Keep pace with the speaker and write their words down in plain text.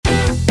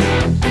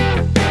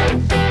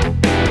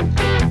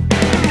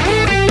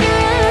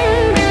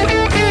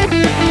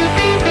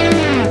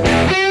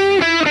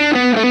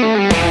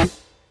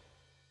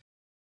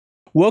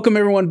Welcome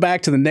everyone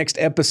back to the next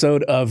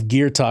episode of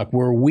Gear Talk,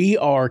 where we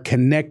are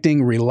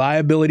connecting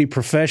reliability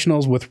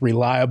professionals with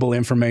reliable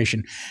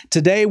information.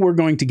 Today, we're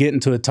going to get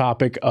into a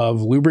topic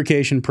of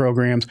lubrication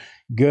programs,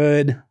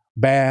 good,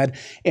 bad,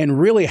 and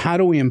really how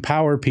do we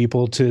empower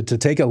people to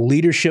take a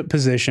leadership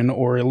position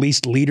or at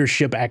least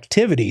leadership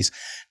activities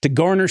to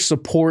garner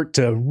support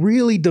to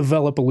really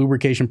develop a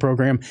lubrication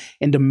program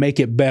and to make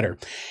it better.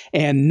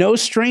 And no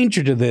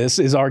stranger to this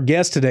is our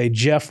guest today,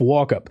 Jeff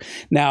Walkup.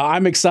 Now,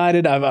 I'm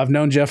excited. I've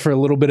known Jeff for a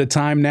little bit of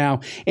time now,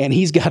 and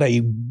he's got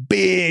a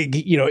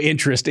big,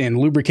 interest in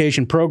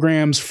lubrication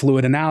programs,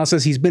 fluid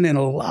analysis. He's been in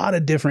a lot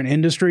of different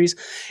industries.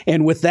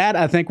 And with that,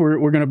 I think we're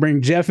going to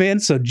bring Jeff in.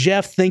 So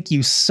Jeff, thank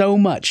you so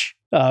much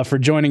for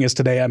joining us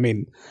today. I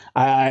mean,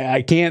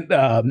 I can't,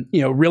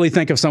 really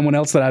think of someone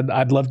else that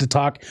I'd love to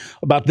talk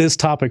about this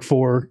topic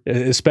for,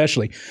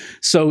 especially.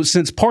 So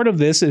since part of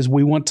this is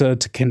we want to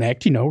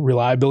connect,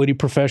 reliability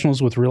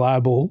professionals with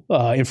reliable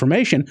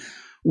information,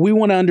 we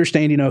want to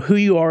understand, who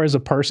you are as a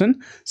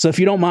person. So if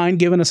you don't mind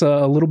giving us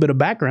a little bit of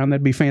background,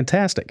 that'd be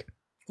fantastic.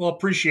 Well,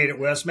 appreciate it,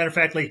 Wes. Matter of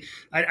fact,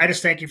 I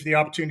just thank you for the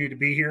opportunity to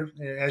be here.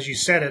 As you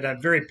said it,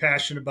 I'm very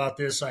passionate about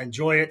this. I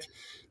enjoy it.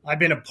 I've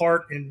been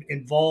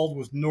involved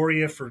with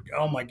NORIA for,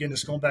 oh my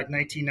goodness, going back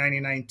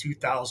 1999,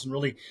 2000,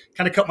 really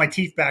kind of cut my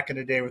teeth back in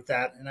the day with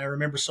that. And I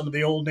remember some of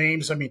the old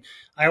names. I mean,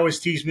 I always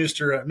tease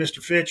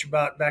Mr. Fitch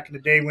about back in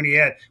the day when he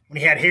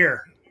had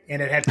hair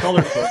and it had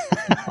color to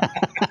it.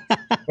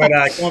 But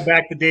going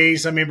back the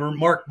days, I remember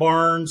Mark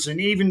Barnes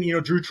and even,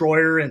 Drew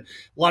Troyer and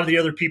a lot of the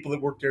other people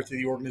that worked there through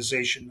the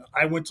organization.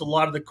 I went to a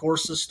lot of the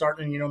courses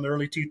starting, in the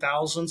early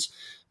 2000s.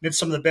 Met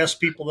some of the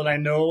best people that I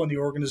know in the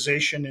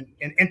organization.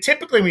 And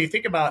typically when you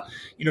think about,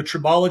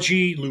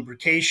 tribology,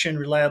 lubrication,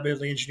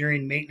 reliability,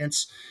 engineering,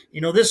 maintenance,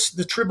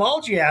 the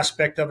tribology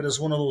aspect of it is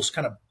one of those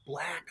kind of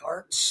black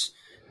arts.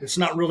 It's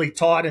not really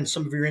taught in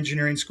some of your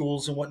engineering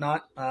schools and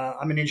whatnot.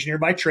 I'm an engineer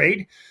by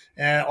trade.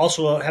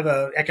 Also have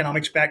an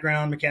economics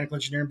background, mechanical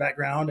engineering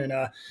background. And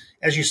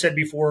as you said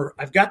before,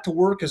 I've got to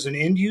work as an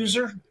end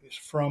user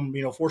from,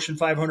 Fortune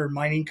 500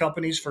 mining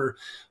companies for,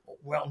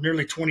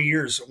 nearly 20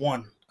 years at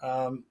one.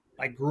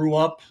 I grew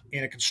up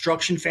in a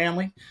construction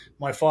family.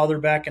 My father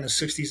back in the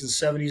 60s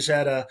and 70s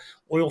had a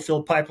oil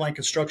field pipeline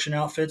construction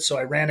outfit. So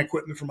I ran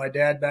equipment for my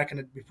dad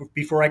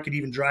before I could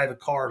even drive a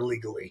car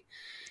legally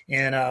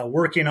and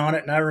working on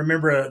it. And I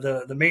remember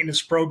the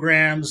maintenance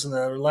programs and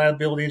the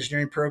reliability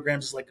engineering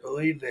programs like,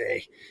 oy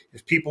vey,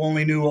 if people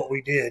only knew what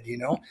we did,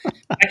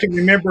 I can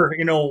remember,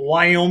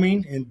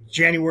 Wyoming in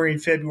January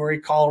and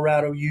February,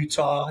 Colorado,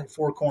 Utah,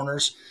 Four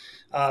Corners,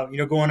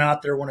 going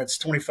out there when it's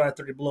 25,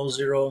 30 below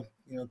zero,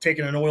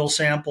 taking an oil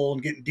sample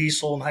and getting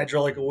diesel and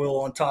hydraulic oil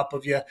on top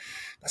of you.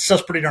 That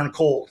stuff's pretty darn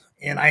cold.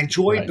 And I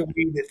enjoyed the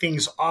way that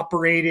things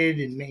operated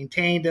and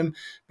maintained them,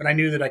 but I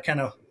knew that I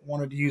kind of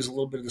wanted to use a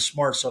little bit of the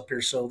smarts up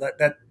here. So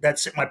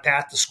that's my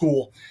path to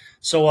school.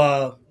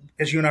 So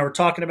as you and I were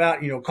talking about,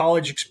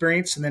 college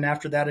experience. And then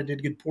after that, I did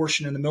a good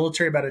portion in the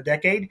military, about a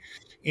decade,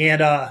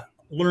 and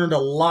learned a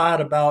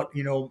lot about,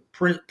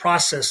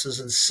 processes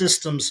and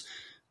systems,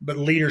 but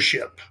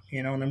leadership,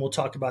 and then we'll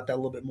talk about that a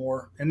little bit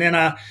more. And then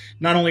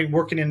not only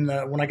working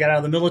when I got out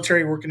of the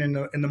military, working in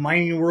the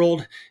mining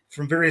world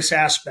from various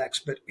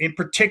aspects, but in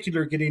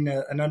particular getting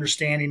an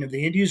understanding of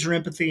the end user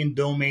empathy and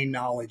domain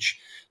knowledge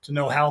to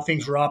know how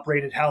things were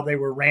operated, how they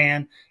were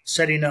ran,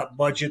 setting up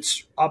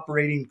budgets,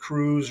 operating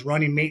crews,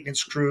 running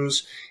maintenance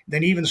crews,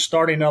 then even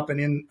starting up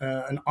an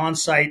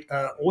on-site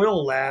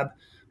oil lab,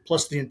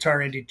 plus the entire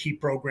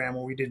NDT program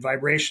where we did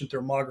vibration,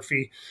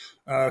 thermography,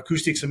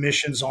 acoustics,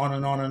 emissions, on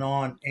and on and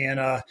on.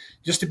 And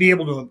just to be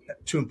able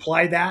to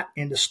apply that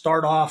and to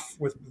start off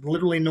with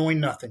literally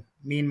knowing nothing,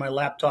 me and my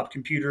laptop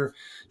computer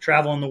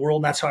traveling the world.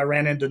 And that's how I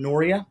ran into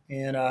NORIA.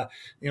 And,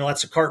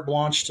 that's a carte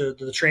blanche to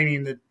the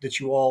training that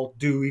you all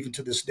do even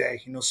to this day.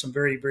 Some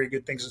very, very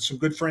good things and some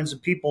good friends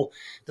and people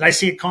that I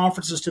see at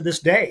conferences to this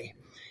day.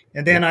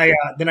 And then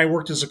I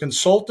worked as a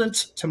consultant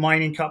to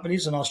mining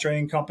companies, an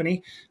Australian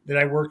company that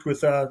I worked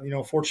with,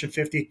 Fortune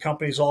 50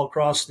 companies all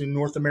across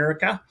North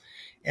America.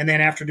 And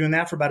then after doing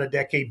that for about a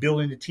decade,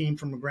 building a team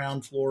from the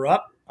ground floor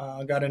up,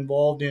 got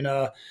involved in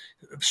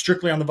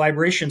strictly on the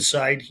vibration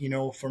side,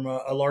 from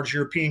a large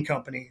European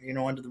company,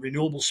 under the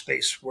renewable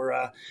space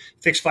where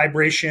fixed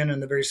vibration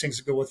and the various things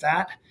that go with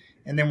that.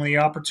 And then when the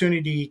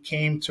opportunity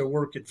came to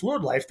work at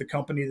FluidLife, the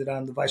company that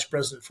I'm the vice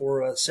president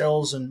for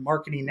sales and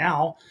marketing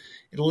now,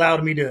 it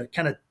allowed me to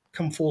kind of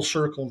come full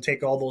circle and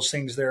take all those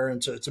things there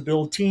and to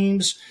build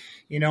teams,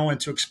 and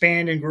to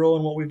expand and grow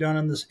in what we've done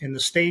in the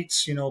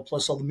States,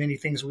 plus all the many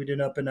things we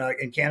did up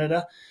in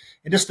Canada.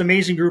 And just an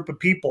amazing group of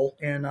people.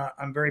 And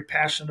I'm very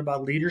passionate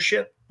about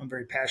leadership. I'm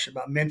very passionate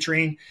about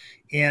mentoring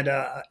and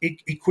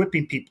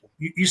equipping people.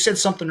 You said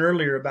something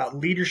earlier about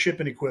leadership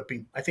and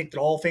equipping. I think that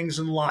all things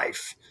in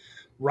life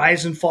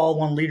rise and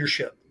fall on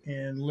leadership.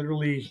 And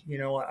literally,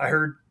 I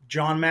heard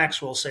John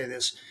Maxwell say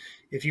this.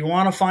 If you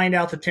want to find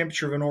out the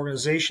temperature of an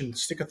organization,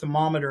 stick a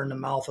thermometer in the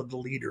mouth of the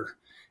leader.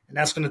 And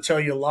that's going to tell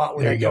you a lot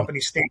where that company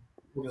stands,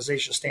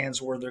 organization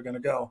stands, where they're going to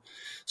go.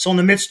 So in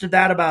the midst of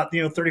that, about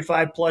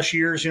 35 plus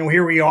years,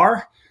 here we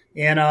are.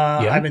 And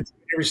Yeah. I've been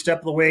every step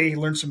of the way,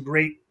 learned some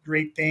great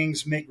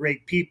things, met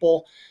great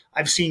people.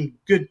 I've seen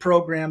good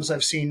programs.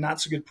 I've seen not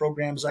so good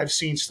programs. I've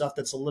seen stuff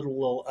that's a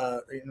little,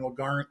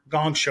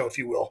 gong show, if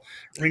you will.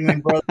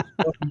 Ringling Brothers,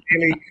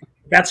 Daily.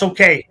 That's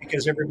okay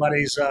because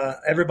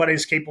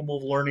everybody's capable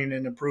of learning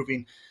and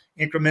improving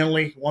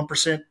incrementally,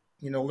 1%,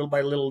 little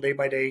by little, day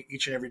by day,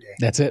 each and every day.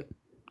 That's it.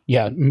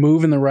 Yeah,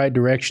 move in the right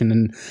direction,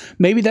 and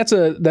maybe that's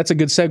a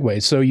good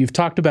segue. So you've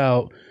talked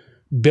about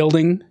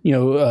building,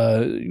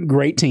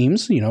 great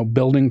teams,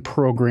 building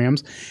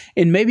programs,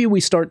 and maybe we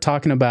start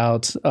talking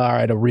about all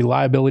right, a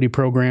reliability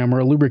program or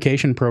a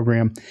lubrication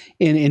program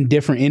in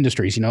different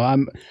industries.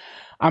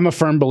 I'm a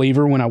firm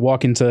believer when I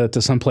walk into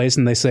some place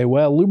and they say,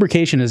 well,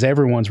 lubrication is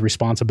everyone's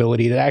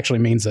responsibility. It actually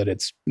means that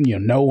it's,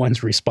 no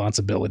one's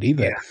responsibility,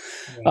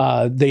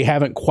 that they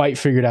haven't quite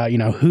figured out,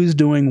 who's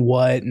doing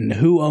what and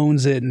who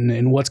owns it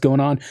and what's going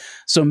on.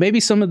 So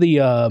maybe some of the,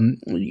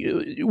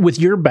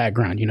 with your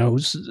background,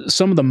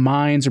 some of the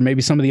mines or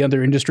maybe some of the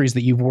other industries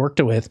that you've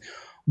worked with,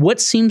 what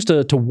seems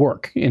to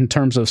work in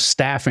terms of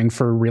staffing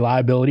for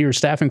reliability or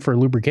staffing for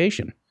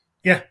lubrication?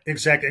 Yeah,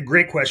 exactly. A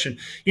great question.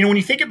 When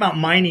you think about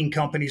mining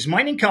companies,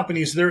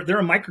 they're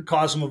a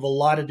microcosm of a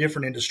lot of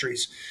different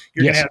industries.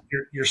 You're going to have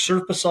your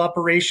surface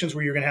operations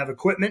where you're going to have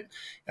equipment,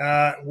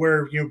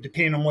 where,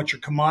 depending on what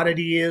your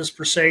commodity is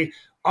per se,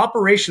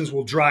 operations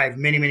will drive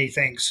many, many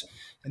things.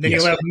 And then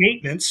you'll have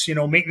maintenance,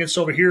 maintenance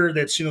over here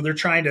that's, they're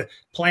trying to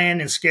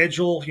plan and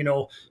schedule,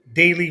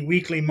 daily,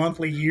 weekly,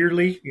 monthly,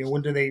 yearly,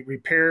 when do they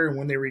repair and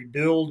when they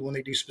rebuild, when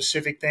they do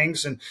specific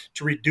things, and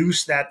to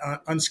reduce that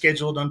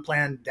unscheduled,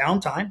 unplanned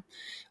downtime.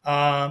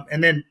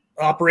 And then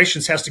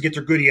operations has to get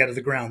their goodie out of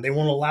the ground. They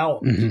won't allow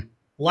them. Mm-hmm.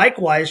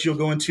 Likewise, you'll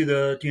go into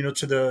the,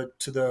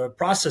 to the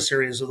process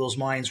areas of those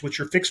mines,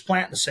 which are fixed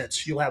plant in a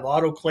sense. You'll have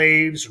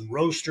autoclaves and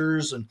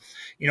roasters and,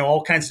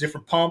 all kinds of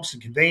different pumps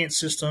and conveyance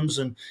systems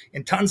and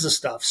tons of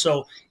stuff.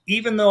 So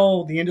even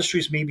though the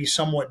industries may be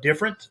somewhat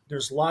different,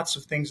 there's lots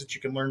of things that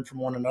you can learn from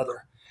one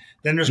another.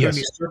 Then there's going to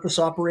be surface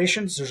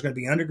operations. There's going to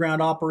be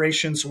underground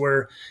operations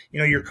where,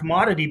 your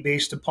commodity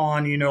based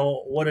upon,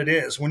 what it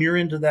is. When you're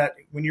into,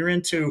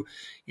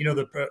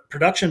 the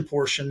production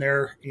portion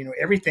there,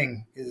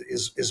 everything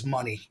is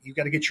money. You've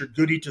got to get your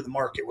goodie to the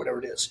market,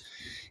 whatever it is.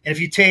 And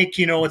if you take,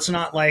 it's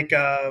not like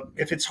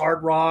if it's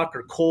hard rock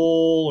or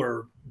coal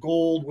or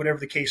gold, whatever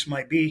the case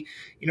might be,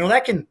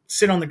 that can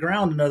sit on the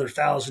ground another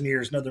 1,000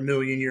 years, another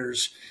 1,000,000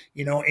 years,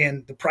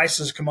 and the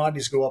prices of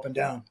commodities go up and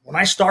down. When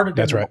I started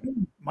in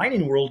the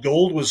mining world,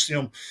 gold was,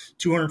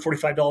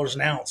 $245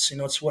 an ounce.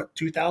 It's what,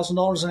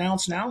 $2,000 an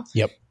ounce now?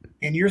 Yep.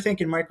 And you're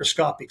thinking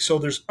microscopic. So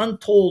there's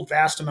untold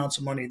vast amounts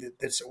of money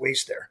that's at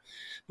waste there.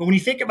 But when you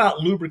think about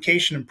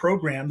lubrication and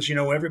programs,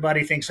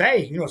 everybody thinks,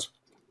 hey,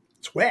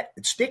 it's wet,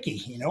 it's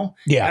sticky,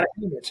 Yeah.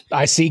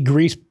 I see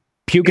grease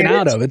puking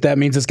out of it. That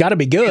means it's got to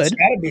be good. It's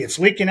got to be. It's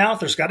leaking out.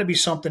 There's got to be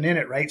something in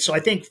it, right? So I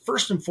think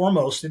first and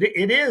foremost,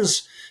 it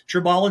is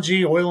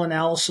tribology, oil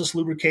analysis,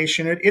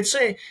 lubrication. It's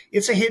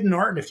a hidden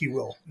art, if you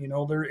will.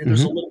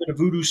 There's a little bit of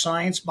voodoo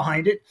science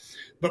behind it,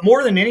 but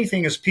more than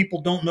anything is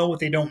people don't know what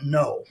they don't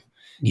know.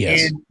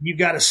 Yes. And you've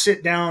got to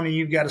sit down and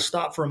you've got to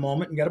stop for a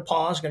moment. You got to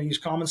pause. Got to use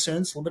common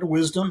sense, a little bit of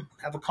wisdom.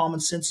 Have a common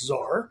sense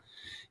czar.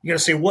 You got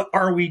to say, what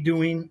are we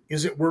doing?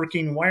 Is it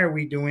working? Why are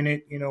we doing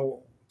it?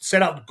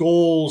 Set out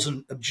goals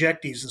and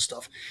objectives and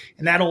stuff.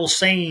 And that old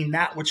saying,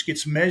 that which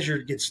gets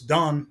measured gets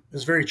done,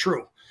 is very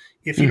true.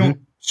 If you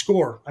don't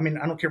score, I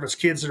don't care if it's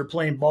kids that are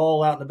playing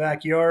ball out in the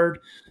backyard,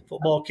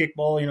 football,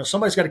 kickball,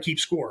 somebody's got to keep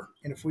score.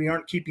 And if we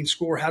aren't keeping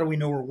score, how do we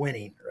know we're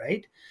winning,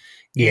 right?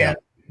 Yeah. And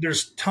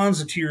there's tons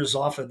of tears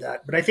off of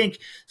that. But I think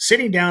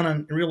sitting down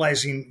and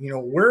realizing,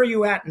 where are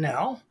you at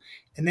now?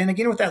 And then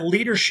again, with that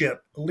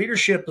leadership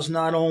is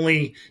not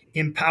only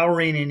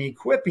empowering and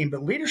equipping,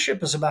 but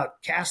leadership is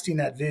about casting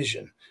that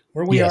vision.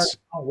 Where we are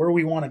now, where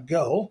we want to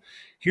go.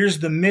 Here's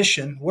the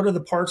mission. What are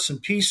the parts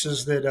and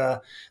pieces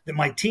that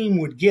my team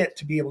would get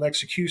to be able to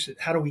execute it?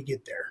 How do we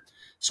get there?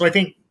 So I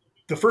think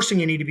the first thing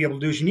you need to be able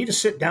to do is you need to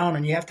sit down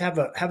and you have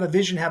to have a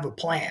vision, have a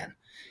plan,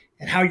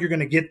 and how you're going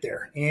to get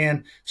there.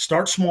 And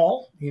start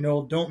small.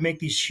 Don't make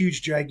these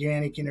huge,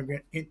 gigantic,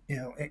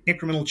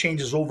 incremental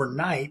changes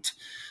overnight.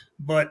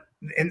 But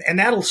and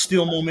that'll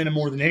steal momentum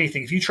more than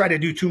anything. If you try to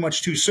do too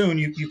much too soon,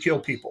 you kill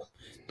people.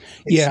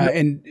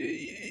 And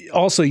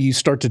also you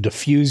start to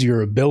diffuse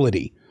your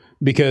ability,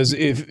 because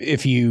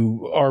if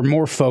you are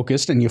more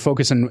focused and you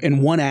focus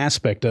in one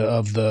aspect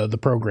of the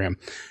program,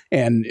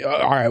 and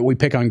all right, we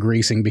pick on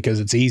greasing because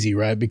it's easy,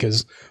 right?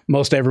 Because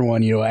most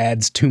everyone,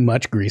 adds too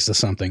much grease to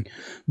something.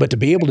 But to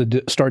be able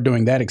to start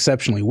doing that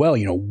exceptionally well,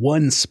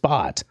 one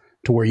spot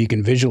to where you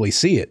can visually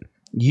see it,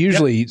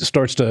 usually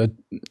starts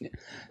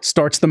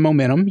the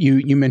momentum.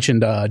 You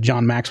mentioned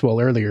John Maxwell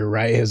earlier,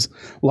 right? His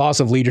laws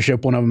of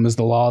leadership, one of them is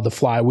the law of the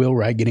flywheel,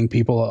 right? Getting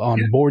people on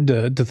board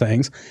to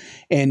things.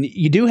 And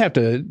you do have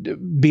to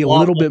be a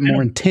little bit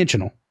more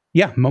intentional.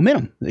 Yeah,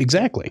 momentum.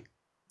 Exactly.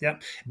 Yeah,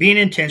 being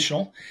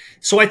intentional.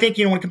 So I think,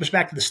 when it comes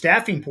back to the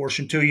staffing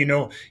portion too,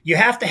 you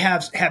have to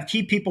have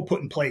key people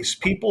put in place,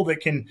 people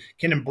that can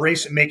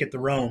embrace it, make it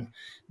their own.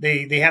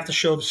 They have to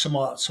show some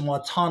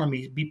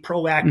autonomy, be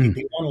proactive. Mm.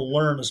 They want to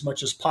learn as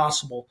much as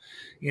possible,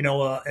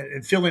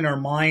 and filling our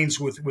minds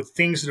with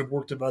things that have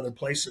worked at other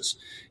places.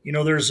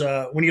 There's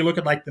when you look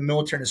at like the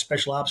military and the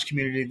special ops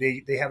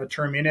community, they have a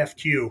term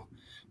NFQ,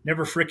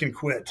 never freaking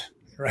quit,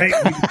 right?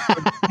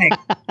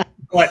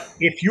 But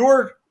if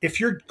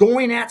you're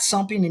going at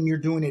something and you're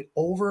doing it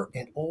over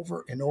and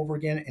over and over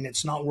again and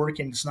it's not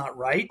working, it's not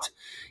right,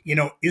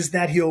 is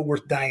that hill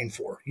worth dying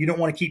for? You don't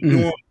want to keep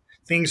doing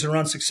things that are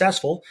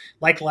unsuccessful.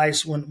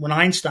 Likewise, when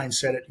Einstein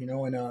said it,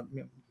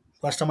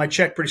 last time I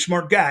checked, pretty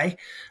smart guy.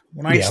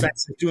 When Einstein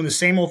said doing the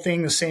same old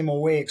thing the same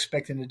old way,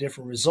 expecting a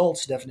different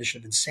results, definition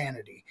of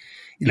insanity.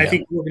 And I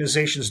think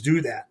organizations do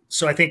that.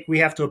 So I think we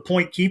have to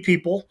appoint key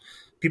people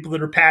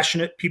that are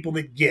passionate, people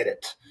that get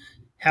it.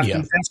 Have to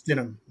invest in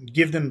them,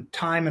 give them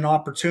time and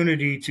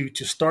opportunity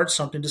to start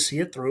something, to see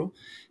it through,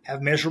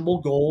 have measurable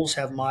goals,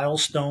 have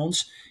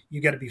milestones.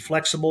 You got to be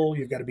flexible.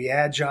 You've got to be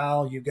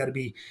agile. You've got to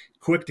be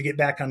quick to get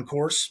back on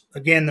course.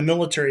 Again, the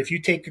military, if you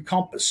take a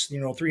compass,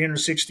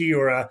 360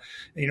 or a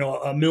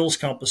Mills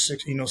compass,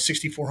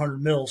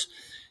 6,400 mils,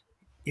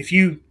 if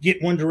you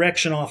get one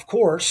direction off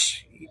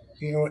course,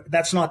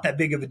 that's not that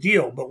big of a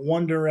deal. But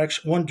one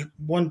direction,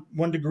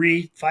 one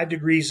degree, 5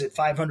 degrees at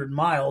 500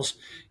 miles,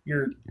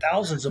 you're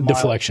thousands of miles.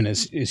 Deflection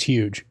is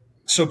huge.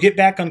 So get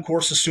back on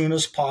course as soon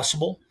as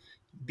possible.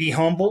 Be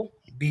humble,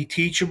 be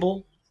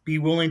teachable, be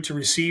willing to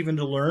receive and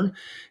to learn.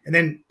 And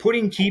then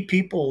putting key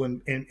people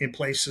in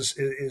place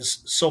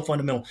is so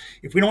fundamental.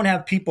 If we don't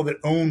have people that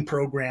own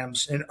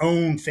programs and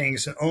own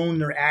things and own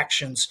their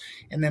actions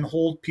and then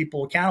hold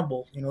people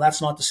accountable,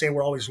 that's not to say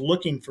we're always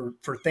looking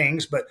for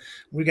things, but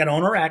we got to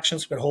own our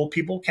actions, we got to hold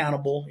people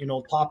accountable,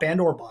 top and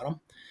or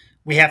bottom.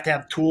 We have to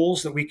have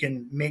tools that we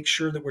can make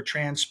sure that we're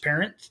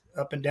transparent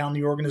up and down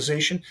the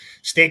organization.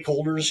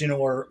 Stakeholders,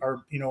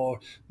 our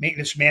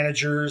maintenance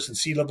managers and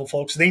C-level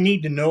folks, they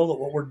need to know that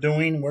what we're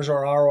doing, where's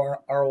our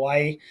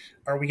ROI,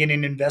 are we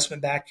getting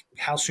investment back,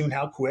 how soon,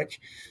 how quick.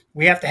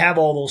 We have to have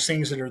all those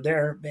things that are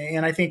there.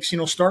 And I think,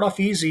 start off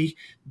easy,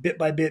 bit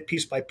by bit,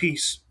 piece by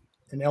piece.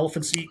 An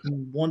elephant's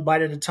eating one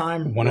bite at a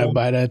time. One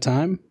bite at a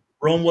time.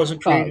 Rome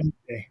wasn't created in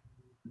a day.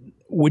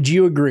 Would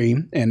you agree,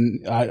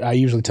 and I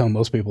usually tell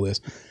most people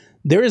this,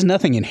 there is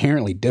nothing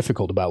inherently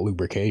difficult about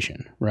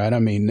lubrication, right? I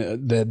mean,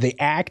 the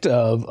act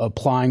of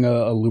applying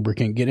a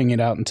lubricant, getting it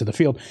out into the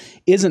field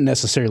isn't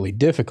necessarily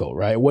difficult,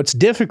 right? What's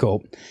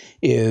difficult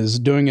is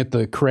doing it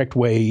the correct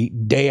way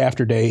day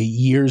after day,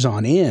 years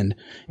on end,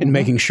 and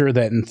making sure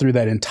that and through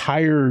that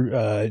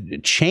entire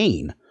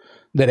chain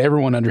that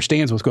everyone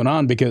understands what's going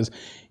on, because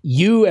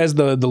you as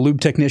the lube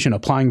technician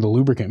applying the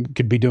lubricant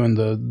could be doing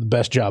the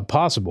best job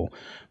possible.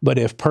 But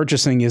if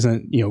purchasing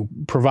isn't,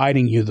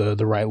 providing you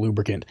the right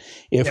lubricant,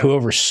 if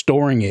whoever's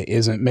storing it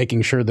isn't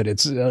making sure that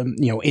it's,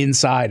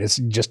 inside, it's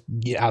just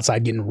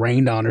outside getting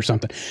rained on or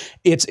something,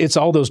 it's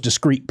all those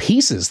discrete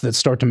pieces that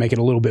start to make it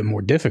a little bit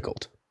more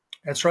difficult.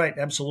 That's right.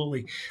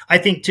 Absolutely. I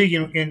think too,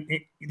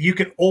 you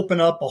can open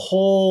up a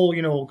whole,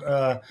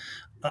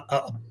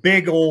 a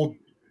big old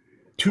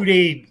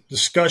 2-day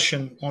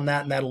discussion on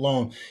that and that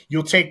alone.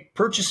 You'll take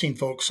purchasing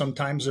folks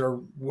sometimes that are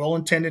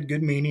well-intended,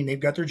 good meaning. They've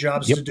got their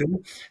jobs to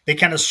do. They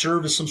kind of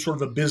serve as some sort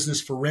of a business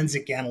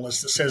forensic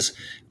analyst that says,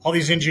 all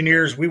these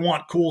engineers, we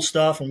want cool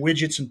stuff and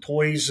widgets and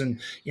toys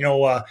and,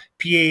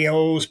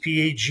 PAOs,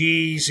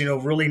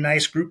 PAGs, really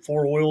nice group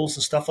 4 oils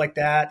and stuff like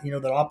that,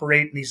 that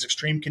operate in these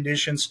extreme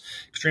conditions,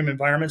 extreme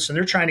environments. And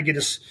they're trying to get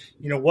us,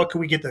 what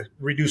can we get the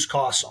reduced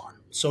costs on?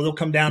 So they'll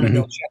come down and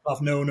they'll check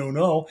off no.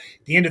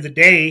 At the end of the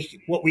day,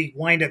 what we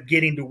wind up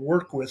getting to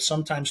work with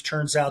sometimes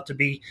turns out to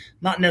be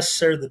not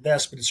necessarily the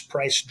best, but it's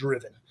price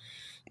driven.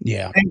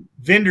 Yeah. And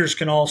vendors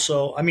can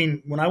also,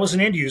 when I was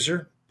an end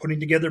user, putting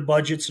together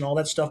budgets and all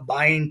that stuff,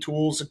 buying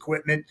tools,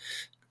 equipment,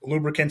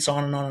 lubricants,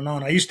 on and on and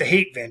on. I used to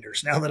hate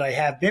vendors. Now that I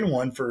have been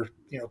one for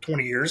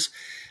 20 years,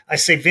 I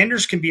say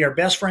vendors can be our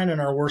best friend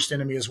and our worst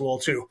enemy as well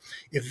too.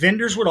 If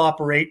vendors would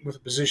operate with a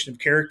position of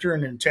character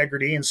and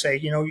integrity and say,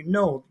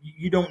 no,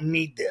 you don't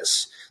need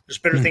this. There's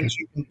better things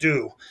you can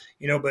do,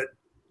 but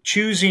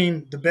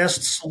choosing the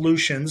best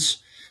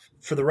solutions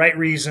for the right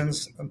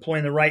reasons,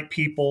 employing the right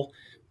people,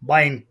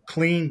 buying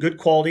clean, good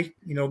quality.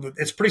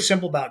 It's pretty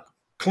simple about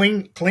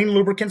clean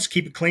lubricants,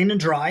 keep it clean and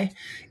dry,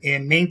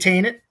 and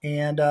maintain it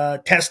and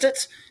test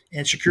it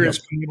and secure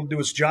it's being able to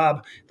do its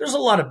job. There's a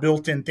lot of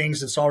built-in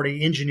things that's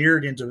already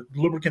engineered into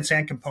lubricants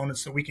and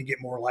components that we can get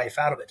more life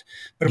out of it.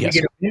 But if we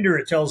get a vendor,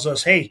 it tells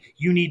us, hey,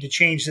 you need to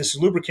change this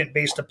lubricant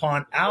based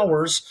upon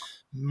hours,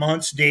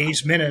 months,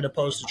 days, minute,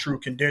 opposed to true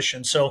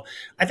condition. So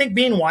I think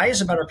being wise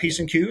about our P's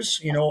and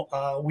Q's,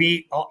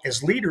 we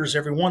as leaders,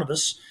 every one of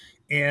us,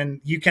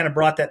 and you kind of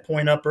brought that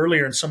point up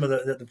earlier in some of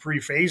the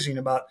pre-phasing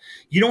about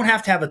you don't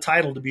have to have a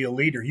title to be a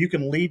leader. You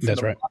can lead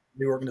from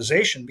the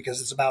organization because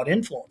it's about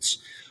influence.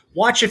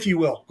 Watch, if you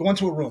will. Go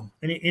into a room,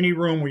 any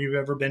room where you've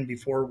ever been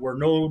before, where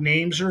no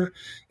names are,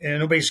 and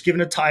nobody's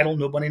given a title,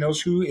 nobody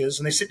knows who is,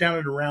 and they sit down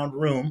in a round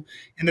room,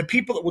 and the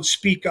people that would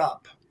speak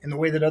up in the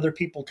way that other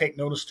people take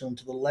notice to them,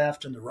 to the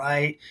left and the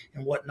right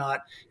and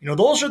whatnot,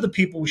 those are the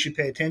people we should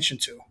pay attention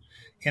to.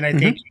 And I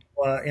think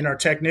Hmm. in our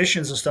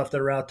technicians and stuff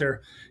that are out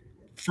there,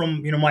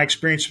 from my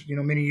experience,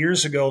 many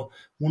years ago,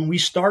 when we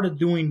started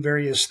doing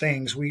various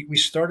things, we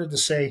started to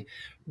say,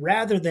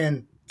 rather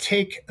than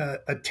take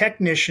a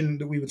technician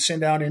that we would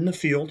send out in the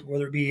field,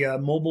 whether it be a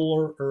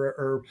mobile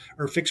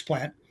or fixed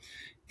plant,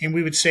 and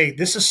we would say,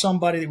 this is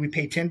somebody that we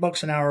pay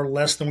 $10 an hour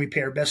less than we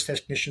pay our best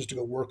technicians to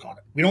go work on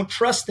it. We don't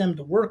trust them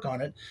to work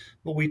on it,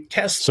 but we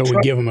So we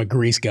trust give them a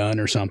grease gun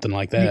or something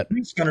like that.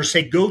 he's going to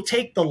say, go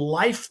take the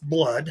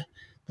lifeblood,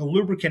 the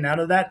lubricant out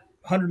of that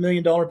 $100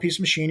 million piece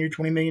of machinery,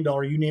 $20 million,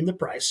 you name the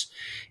price.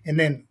 And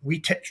then we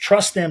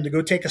trust them to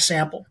go take a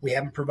sample. We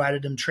haven't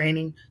provided them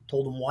training,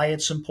 told them why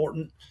it's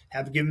important,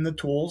 have given them the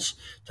tools,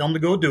 tell them to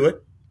go do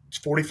it. It's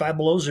 45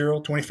 below zero,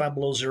 25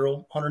 below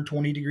zero,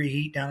 120-degree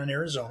heat down in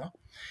Arizona.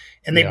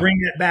 And they Yeah. bring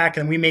that back,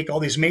 and we make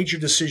all these major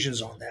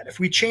decisions on that. If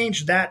we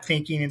change that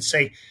thinking and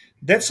say,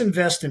 let's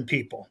invest in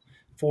people.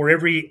 For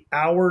every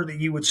hour that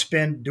you would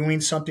spend doing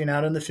something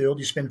out in the field,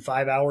 you spend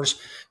 5 hours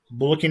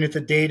looking at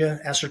the data,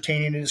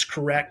 ascertaining it is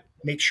correct.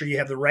 Make sure you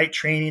have the right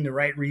training, the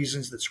right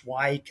reasons. That's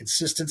why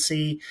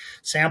consistency,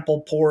 sample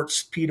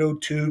ports,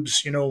 pitot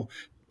tubes,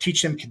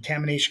 teach them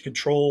contamination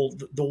control,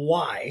 the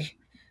why.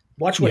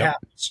 Watch what Yep.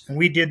 happens. And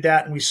we did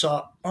that, and we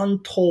saw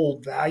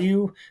untold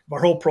value of our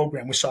whole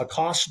program. We saw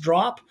costs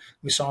drop,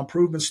 we saw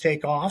improvements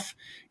take off,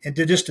 and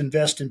to just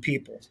invest in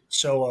people.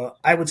 So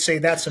I would say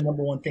that's the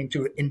number one thing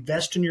too.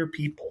 Invest in your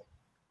people.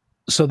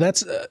 So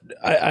that's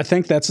I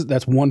think that's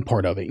one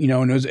part of it,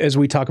 and as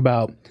we talk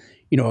about,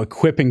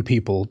 equipping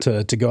people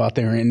to go out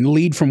there and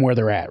lead from where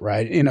they're at,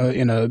 right? And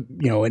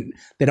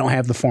they don't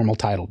have the formal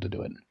title to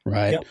do it,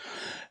 right? Yep.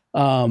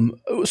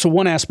 So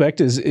one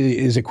aspect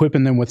is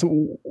equipping them with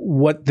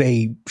what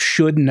they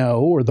should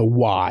know, or the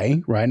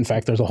why, right? In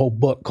fact, there's a whole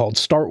book called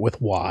 "Start with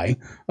Why"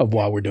 of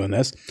why we're doing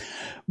this.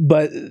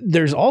 But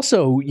there's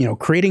also,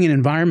 creating an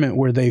environment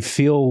where they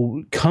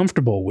feel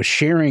comfortable with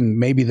sharing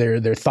maybe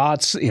their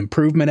thoughts,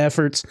 improvement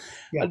efforts.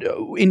 Yeah.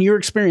 In your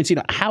experience,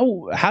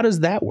 how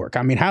does that work?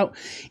 I mean,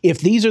 if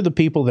these are the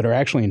people that are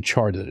actually in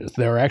charge of this,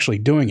 they're actually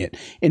doing it,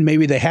 and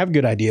maybe they have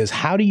good ideas,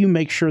 how do you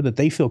make sure that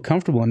they feel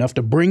comfortable enough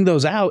to bring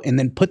those out and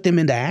then put them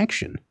into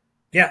action?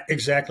 Yeah,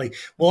 exactly.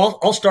 Well,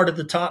 I'll start at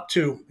the top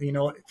too.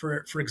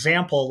 For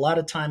example, a lot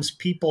of times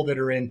people that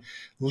are in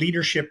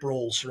leadership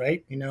roles,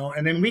 right?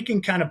 And then we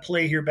can kind of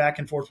play here back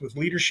and forth with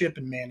leadership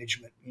and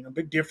management.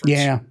 Big difference.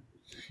 Yeah,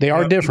 they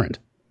are different.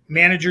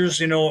 Managers,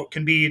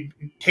 can be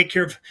take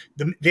care of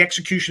the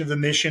execution of the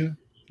mission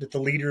that the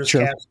leader is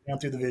Sure. casting down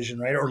through the vision,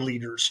 right? Or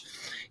leaders,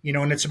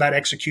 and it's about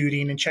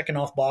executing and checking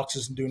off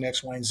boxes and doing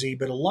X, Y, and Z.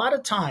 But a lot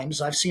of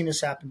times I've seen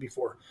this happen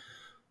before.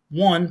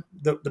 One,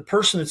 the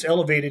person that's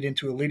elevated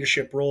into a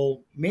leadership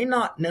role may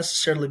not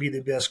necessarily be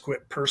the best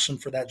equipped person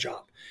for that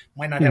job.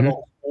 Might not have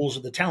all the tools or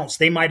the talents.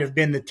 They might have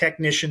been the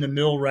technician, the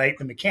millwright,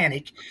 the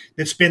mechanic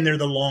that's been there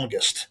the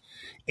longest.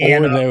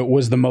 And Or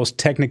was the most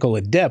technical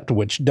adept,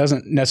 which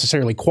doesn't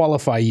necessarily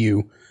qualify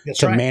you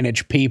to right.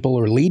 manage people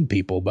or lead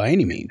people by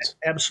any means.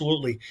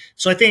 Absolutely.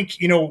 So I think,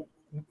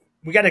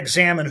 we got to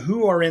examine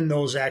who are in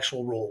those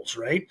actual roles,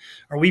 right?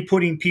 Are we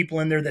putting people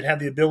in there that have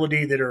the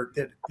ability, that are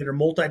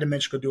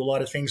multidimensional, do a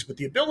lot of things, but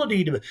the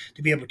ability to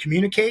be able to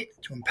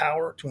communicate, to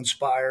empower, to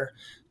inspire,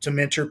 to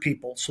mentor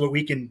people, so that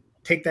we can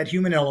take that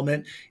human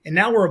element. And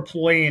now we're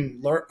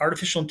employing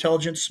artificial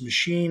intelligence,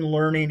 machine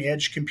learning,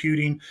 edge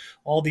computing,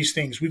 all these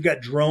things. We've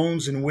got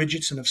drones and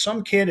widgets. And if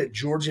some kid at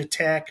Georgia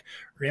Tech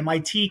or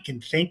MIT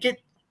can think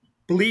it,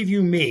 believe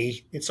you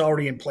me, it's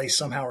already in place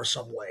somehow or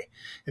some way.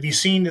 Have you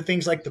seen the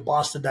things like the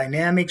Boston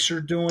Dynamics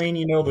are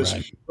doing, those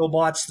Right.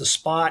 robots, the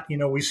Spot,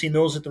 we've seen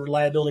those at the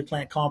reliability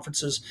plant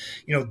conferences,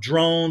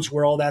 drones,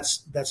 where all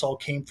that's all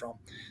came from.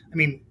 I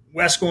mean,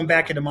 Wes, going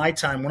back into my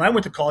time, when I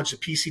went to college, the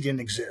PC didn't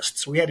exist.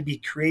 So we had to be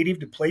creative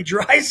to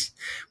plagiarize.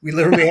 We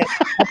literally had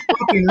to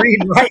fucking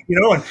read and write,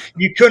 and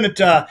you couldn't,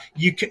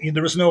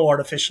 there was no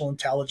artificial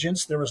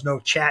intelligence. There was no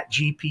chat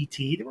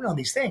GPT. There were none of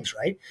these things,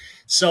 right?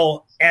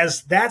 So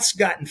as that's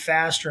gotten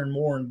faster and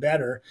more and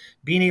better,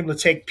 being able to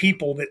take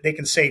people that they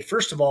can say,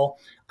 first of all,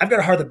 I've got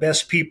to hire the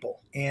best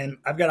people, and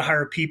I've got to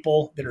hire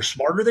people that are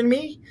smarter than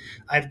me.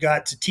 I've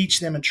got to teach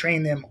them and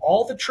train them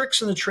all the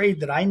tricks in the trade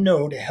that I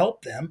know to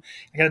help them.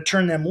 I got to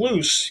turn them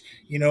loose,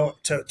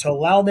 to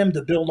allow them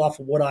to build off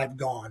of what I've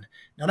gone.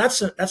 Now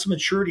that's a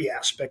maturity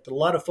aspect that a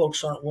lot of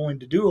folks aren't willing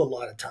to do a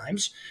lot of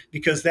times,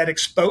 because that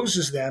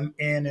exposes them,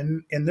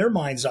 and in their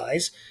mind's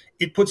eyes,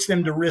 it puts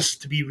them to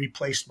risk to be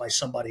replaced by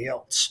somebody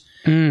else.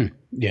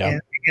 Yeah.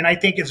 And I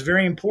think it's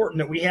very important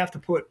that we have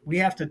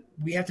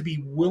to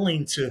be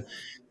willing to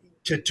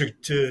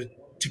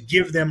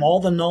give them all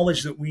the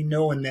knowledge that we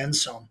know and then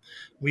some.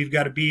 We've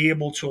got to be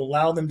able to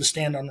allow them to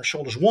stand on their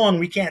shoulders. One,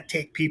 we can't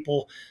take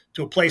people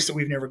to a place that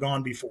we've never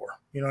gone before.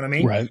 You know what I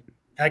mean? Right.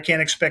 I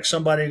can't expect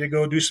somebody to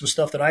go do some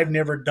stuff that I've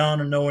never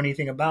done or know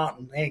anything about.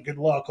 And hey, good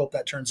luck. Hope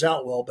that turns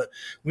out well. But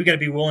we got to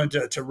be willing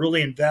to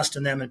really invest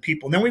in them and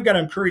people. And then we've got to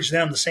encourage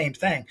them the same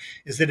thing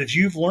is that as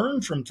you've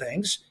learned from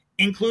things,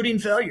 including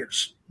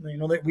failures,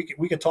 that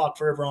we could talk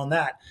forever on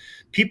that.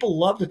 People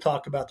love to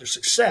talk about their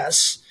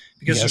success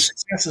because their Yes.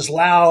 success is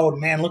loud.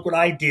 Man, look what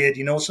I did.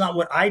 It's not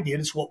what I did.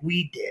 It's what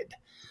we did.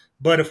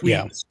 But if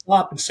Yeah. we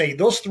stop and say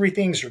those three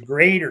things are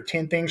great or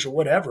 10 things or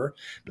whatever,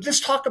 but let's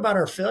talk about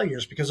our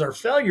failures because our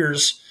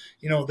failures,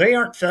 they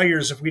aren't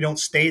failures if we don't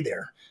stay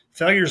there.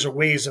 Failures are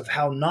ways of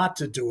how not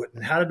to do it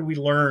and how did we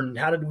learn?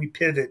 How did we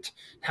pivot?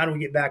 How do we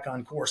get back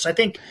on course? I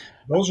think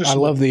those are I some.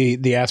 love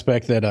the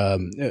aspect that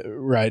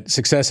right,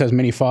 success has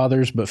many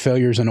fathers, but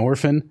failure's an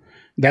orphan.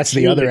 That's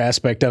the Absolutely. other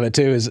aspect of it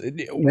too. Is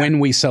when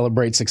we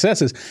celebrate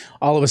successes,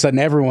 all of a sudden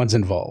everyone's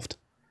involved.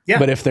 Yeah.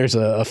 But if there's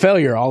a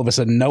failure, all of a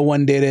sudden no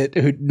one did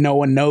it. No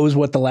one knows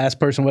what the last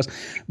person was.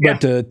 Yeah.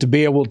 But to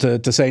be able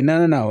to say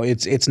no,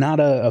 it's not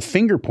a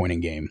finger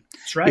pointing game.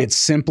 That's right. It's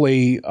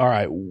simply all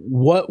right.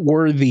 What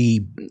were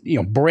the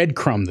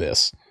breadcrumb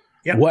this?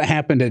 Yeah. What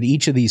happened at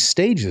each of these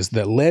stages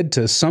that led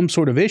to some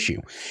sort of issue?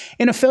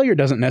 And a failure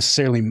doesn't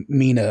necessarily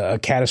mean a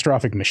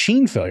catastrophic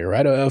machine failure,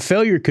 right? A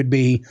failure could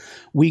be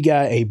we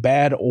got a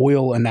bad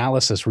oil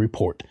analysis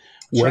report.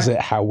 Was right.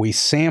 it how we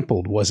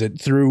sampled? Was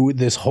it through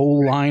this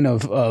whole line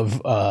of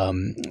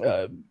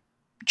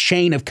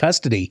chain of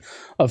custody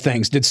of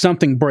things? Did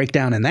something break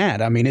down in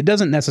that? I mean, it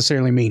doesn't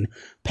necessarily mean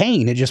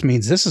pain. It just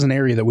means this is an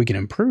area that we can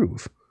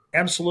improve.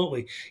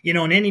 Absolutely.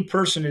 And any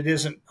person that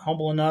isn't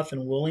humble enough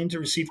and willing to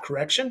receive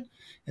correction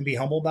and be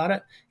humble about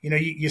it,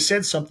 you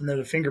said something that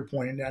a finger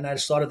pointed, and I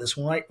just thought of this.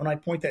 When I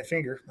point that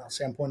finger, I'll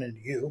say I'm pointing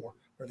at you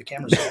or the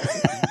camera's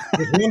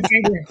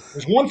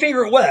there's one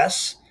finger at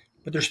Wes,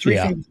 but there's three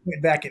fingers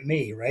pointing back at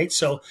me, right?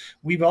 So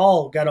we've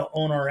all got to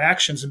own our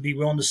actions and be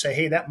willing to say,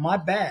 hey, that my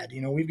bad.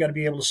 We've got to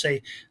be able to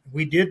say,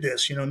 we did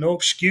this, no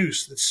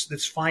excuse.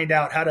 Let's find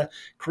out how to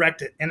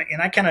correct it. And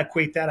I kind of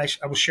equate that.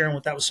 I was sharing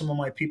with some of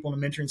my people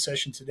in a mentoring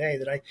session today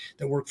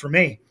that work for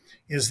me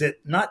is that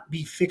not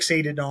be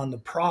fixated on the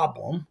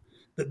problem,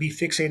 but be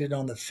fixated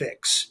on the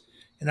fix.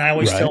 And I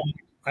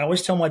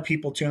always tell my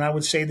people too, and I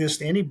would say this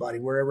to anybody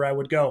wherever I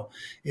would go,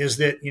 is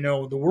that,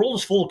 the world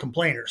is full of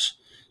complainers.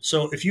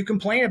 So if you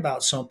complain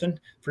about something,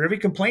 for every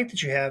complaint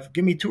that you have,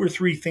 give me 2 or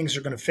 3 things that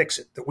are going to fix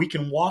it, that we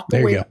can walk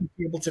away from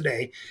the table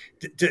today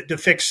to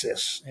fix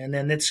this. And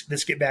then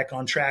let's get back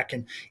on track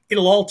and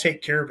it'll all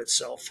take care of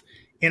itself.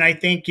 And I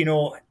think,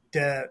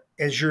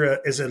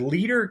 as a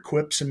leader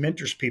equips and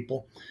mentors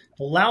people,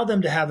 allow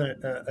them to have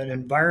an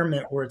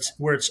environment where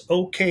it's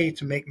okay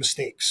to make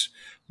mistakes,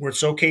 where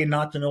it's okay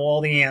not to know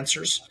all the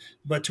answers,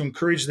 but to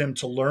encourage them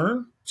to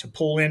learn, to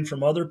pull in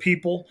from other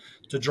people,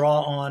 to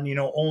draw on,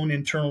 own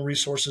internal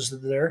resources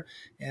that are there.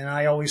 And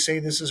I always say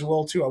this as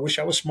well, too. I wish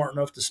I was smart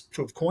enough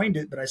to have coined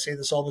it, but I say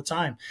this all the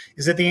time,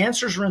 is that the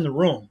answers are in the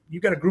room.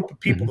 You've got a group of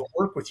people that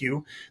work with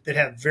you that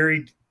have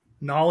varied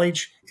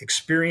knowledge,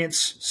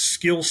 experience,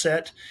 skill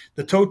set,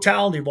 the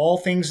totality of all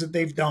things that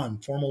they've done,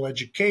 formal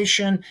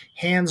education,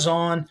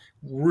 hands-on,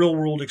 real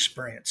world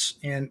experience,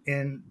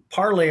 and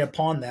parlay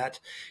upon that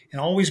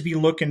and always be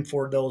looking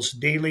for those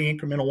daily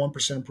incremental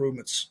 1%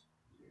 improvements.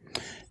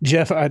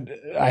 Jeff,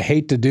 I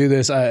hate to do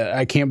this.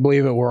 I can't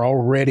believe it. We're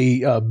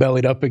already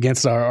bellied up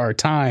against our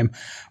time,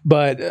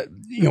 but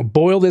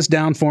boil this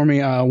down for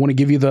me. I want to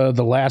give you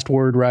the last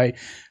word, right?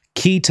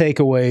 Key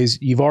takeaways.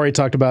 You've already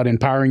talked about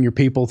empowering your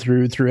people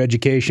through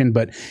education,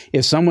 but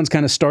if someone's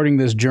kind of starting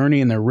this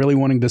journey and they're really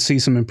wanting to see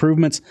some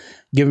improvements,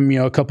 give them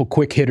a couple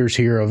quick hitters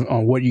here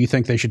on what you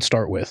think they should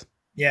start with.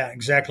 Yeah,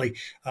 exactly.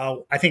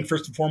 I think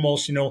first and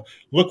foremost,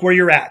 look where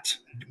you're at.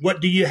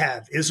 What do you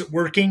have? Is it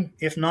working?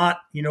 If not,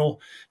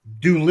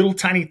 do little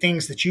tiny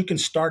things that you can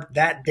start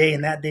that day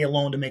and that day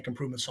alone to make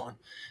improvements on.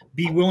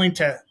 Be willing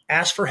to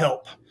ask for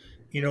help.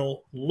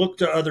 Look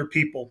to other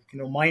people,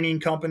 mining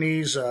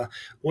companies,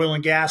 oil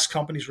and gas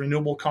companies,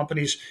 renewable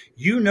companies,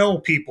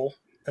 people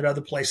at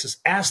other places.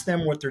 Ask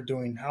them what they're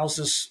doing. How's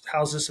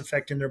this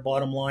affecting their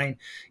bottom line?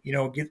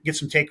 Get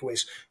some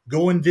takeaways.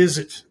 Go and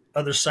visit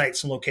other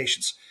sites and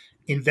locations.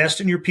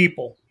 Invest in your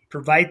people.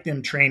 Provide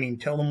them training.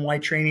 Tell them why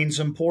training is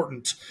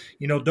important.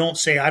 Don't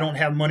say I don't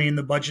have money in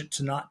the budget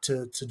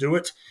to do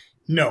it.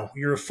 No,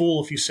 you're a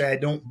fool if you say I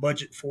don't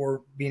budget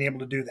for being able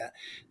to do that.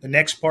 The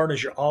next part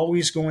is you're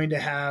always going to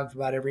have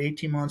about every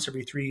 18 months,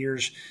 every 3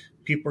 years,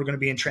 people are going to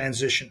be in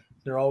transition.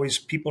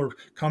 People are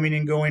coming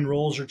and going,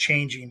 roles are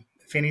changing.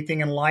 If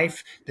anything in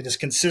life that is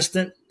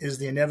consistent is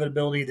the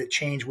inevitability that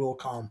change will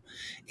come.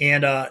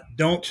 And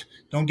don't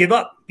give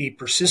up. Be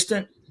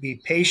persistent,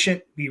 be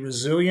patient, be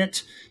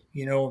resilient,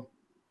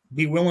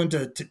 be willing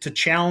to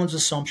challenge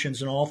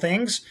assumptions in all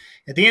things.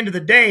 At the end of the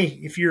day,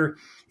 if you're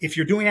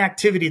doing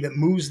activity that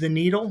moves the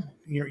needle,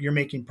 you're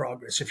making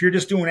progress. If you're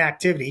just doing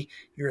activity,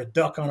 you're a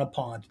duck on a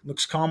pond.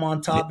 Looks calm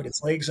on top, but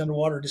its legs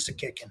underwater just a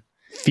kicking.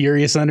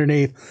 furious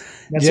underneath.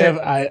 That's Jeff,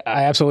 it. I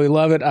absolutely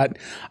love it.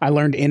 I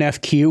learned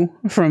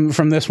NFQ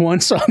from this one,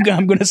 so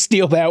I'm going to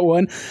steal that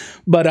one.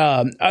 But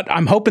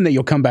I'm hoping that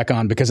you'll come back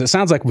on because it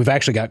sounds like we've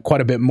actually got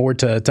quite a bit more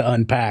to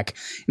unpack.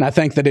 And I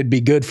think that it'd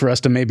be good for us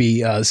to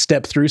maybe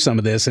step through some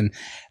of this and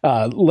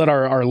let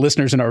our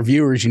listeners and our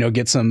viewers,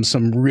 get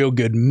some real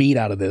good meat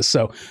out of this.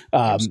 So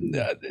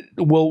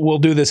we'll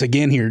do this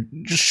again here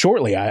just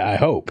shortly, I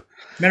hope.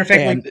 Matter of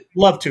fact, we'd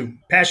love to.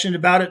 Passionate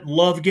about it.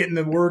 Love getting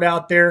the word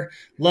out there.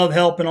 Love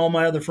helping all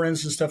my other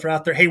friends and stuff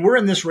out there. Hey, we're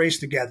in this race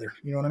together.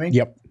 You know what I mean?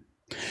 Yep.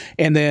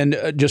 And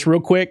then just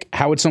real quick,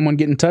 how would someone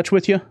get in touch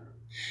with you?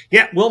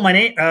 Yeah, well,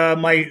 my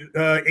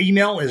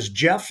email is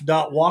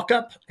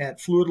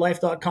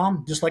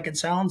jeff.walkup@fluidlife.com, just like it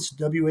sounds,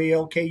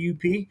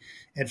 WALKUP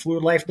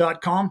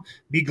 @fluidlife.com.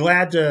 Be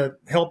glad to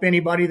help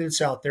anybody that's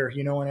out there,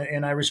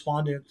 and I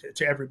respond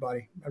to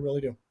everybody. I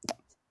really do.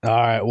 All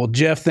right. Well,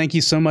 Jeff, thank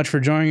you so much for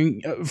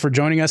joining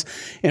us.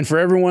 And for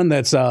everyone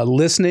that's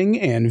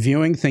listening and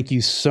viewing, thank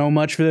you so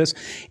much for this.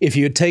 If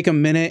you would take a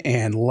minute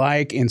and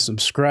like and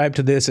subscribe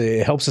to this,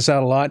 it helps us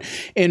out a lot.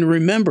 And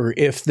remember,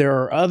 if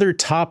there are other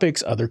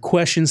topics, other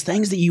questions,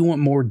 things that you want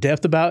more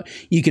depth about,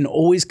 you can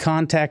always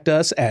contact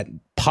us at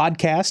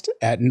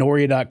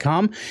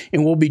podcast@noria.com.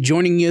 And we'll be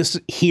joining us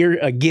here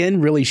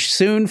again really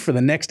soon for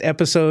the next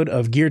episode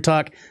of Gear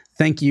Talk.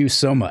 Thank you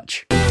so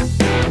much.